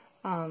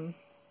 I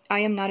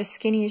am not as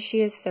skinny as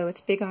she is, so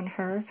it's big on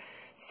her.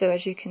 So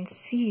as you can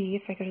see,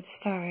 if I go to the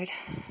side,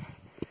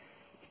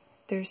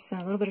 there's a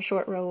little bit of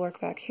short row work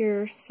back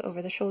here, so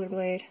over the shoulder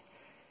blade.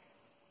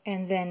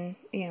 And then,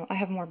 you know, I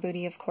have more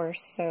booty, of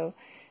course, so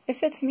it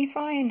fits me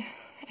fine.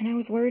 And I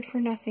was worried for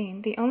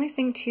nothing. The only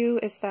thing, too,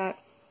 is that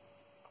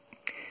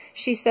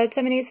she said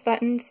 7/8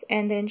 buttons,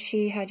 and then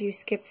she had you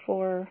skip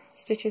 4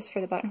 stitches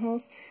for the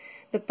buttonholes.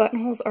 The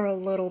buttonholes are a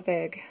little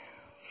big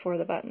for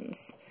the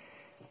buttons.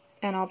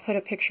 And I'll put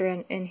a picture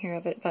in here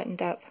of it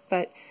buttoned up,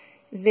 but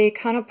they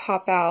kind of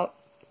pop out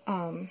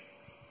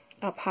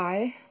up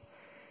high.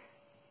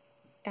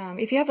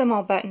 If you have them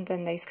all buttoned,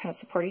 then they kind of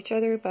support each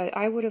other, but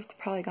I would have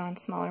probably gone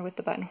smaller with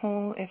the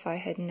buttonhole if I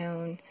had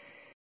known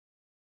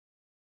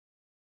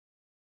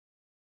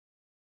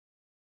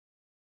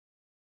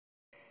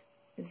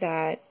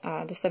that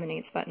the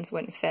 7/8 buttons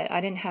wouldn't fit.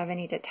 I didn't have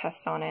any to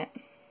test on it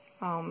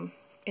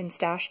in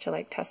stash to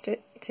like test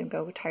it to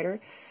go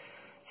tighter.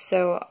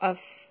 So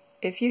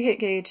if you hit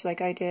gauge like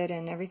I did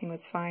and everything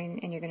was fine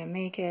and you're going to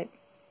make it,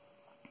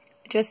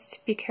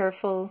 just be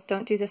careful.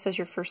 Don't do this as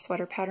your first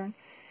sweater pattern,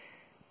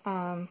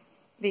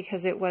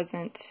 because it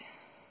wasn't,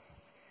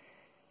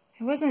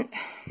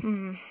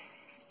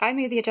 I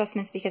made the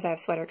adjustments because I have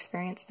sweater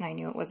experience and I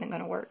knew it wasn't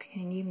going to work.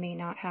 And you may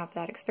not have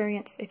that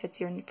experience if it's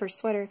your first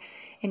sweater,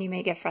 and you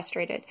may get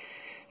frustrated.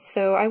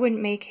 So I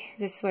wouldn't make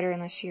this sweater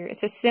unless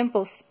it's a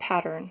simple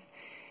pattern.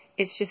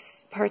 It's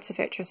just parts of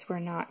it just were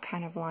not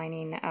kind of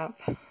lining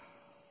up.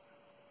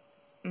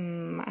 I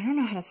don't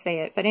know how to say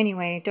it, but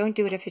anyway, don't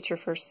do it if it's your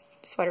first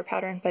sweater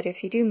pattern. But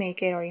if you do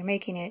make it, or you're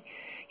making it,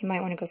 you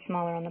might want to go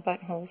smaller on the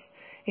buttonholes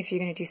if you're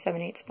going to do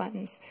 7/8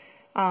 buttons.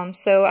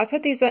 So I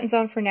put these buttons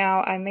on for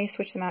now. I may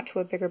switch them out to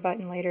a bigger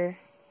button later.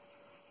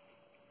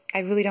 I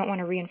really don't want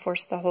to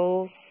reinforce the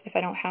holes if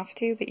I don't have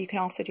to, but you can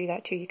also do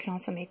that too. You can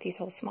also make these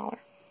holes smaller.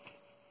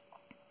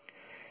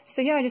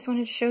 So yeah, I just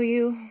wanted to show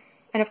you.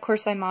 And of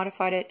course I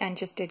modified it and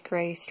just did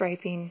gray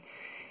striping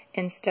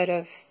instead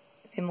of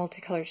the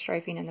multicolored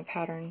striping in the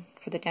pattern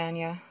for the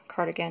Dania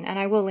cardigan. And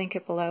I will link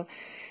it below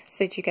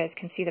so that you guys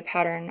can see the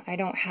pattern. I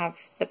don't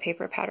have the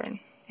paper pattern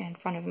in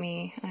front of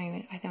me.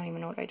 I don't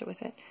even know what I did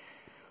with it.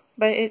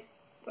 But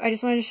I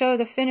just wanted to show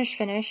the finish,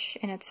 and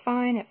it's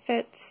fine, it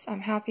fits.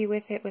 I'm happy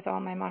with it with all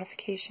my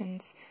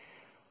modifications.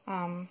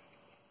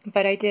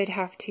 But I did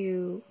have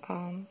to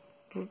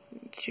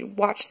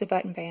watch the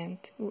button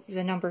band,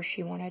 the number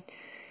she wanted,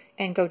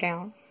 and go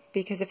down.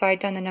 Because if I had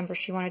done the number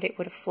she wanted, it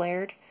would have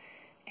flared.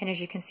 And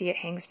as you can see, it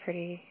hangs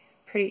pretty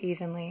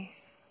evenly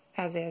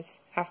as is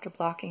after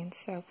blocking.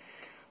 So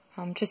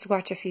just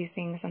watch a few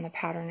things on the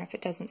pattern if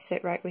it doesn't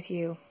sit right with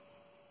you,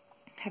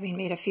 having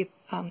made a few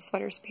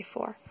sweaters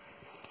before.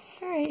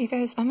 Alright, you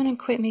guys, I'm going to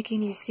quit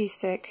making you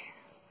seasick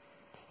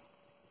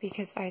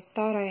because I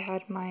thought I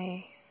had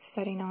my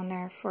setting on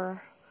there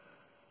for,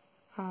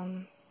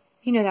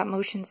 you know, that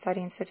motion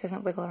setting so it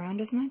doesn't wiggle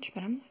around as much,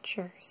 but I'm not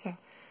sure. So,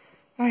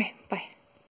 alright, bye.